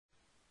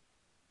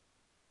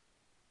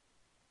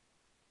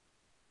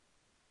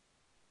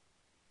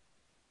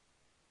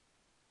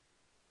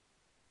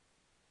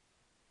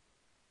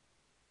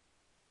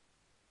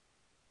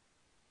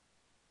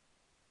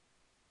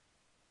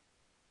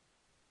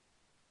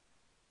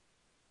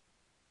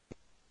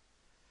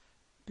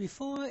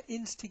before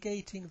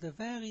instigating the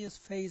various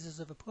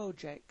phases of a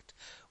project,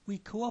 we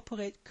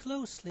cooperate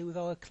closely with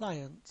our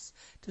clients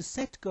to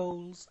set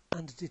goals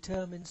and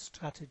determine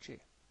strategy.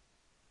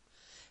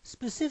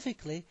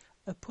 Specifically,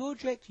 a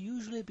project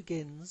usually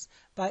begins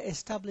by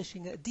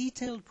establishing a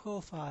detailed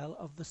profile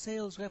of the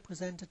sales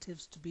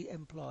representatives to be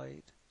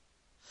employed.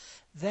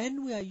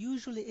 Then we are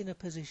usually in a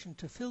position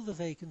to fill the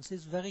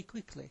vacancies very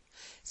quickly,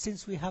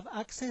 since we have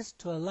access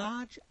to a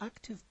large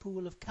active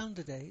pool of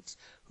candidates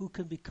who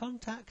can be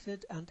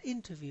contacted and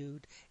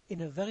interviewed in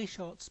a very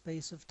short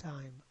space of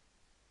time.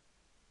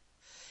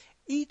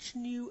 Each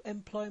new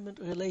employment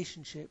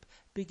relationship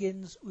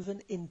begins with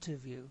an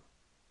interview.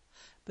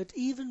 But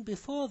even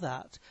before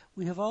that,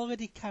 we have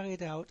already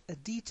carried out a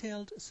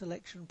detailed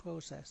selection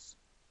process.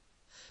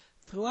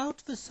 Throughout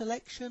the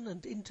selection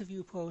and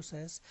interview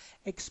process,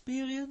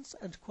 experience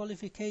and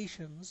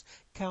qualifications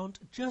count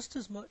just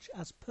as much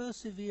as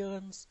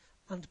perseverance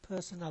and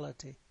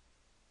personality.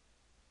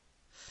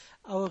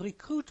 Our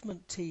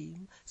recruitment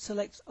team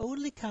selects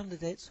only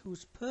candidates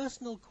whose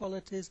personal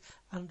qualities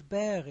and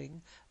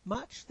bearing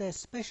match their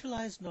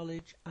specialized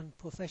knowledge and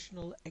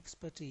professional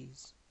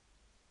expertise.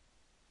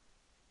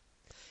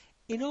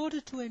 In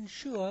order to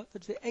ensure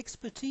that the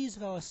expertise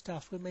of our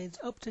staff remains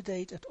up to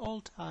date at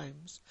all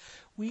times,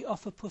 we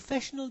offer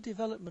professional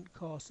development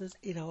courses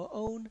in our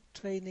own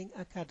training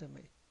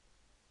academy.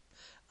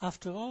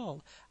 After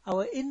all,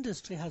 our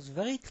industry has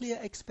very clear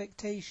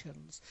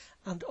expectations,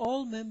 and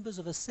all members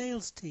of a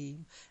sales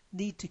team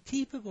need to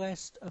keep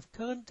abreast of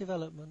current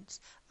developments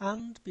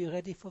and be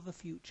ready for the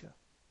future.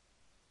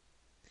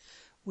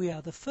 We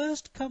are the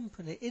first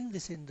company in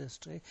this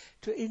industry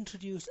to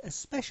introduce a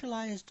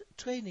specialized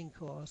training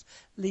course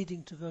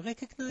leading to the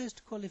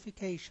recognized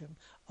qualification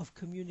of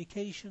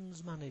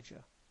Communications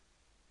Manager.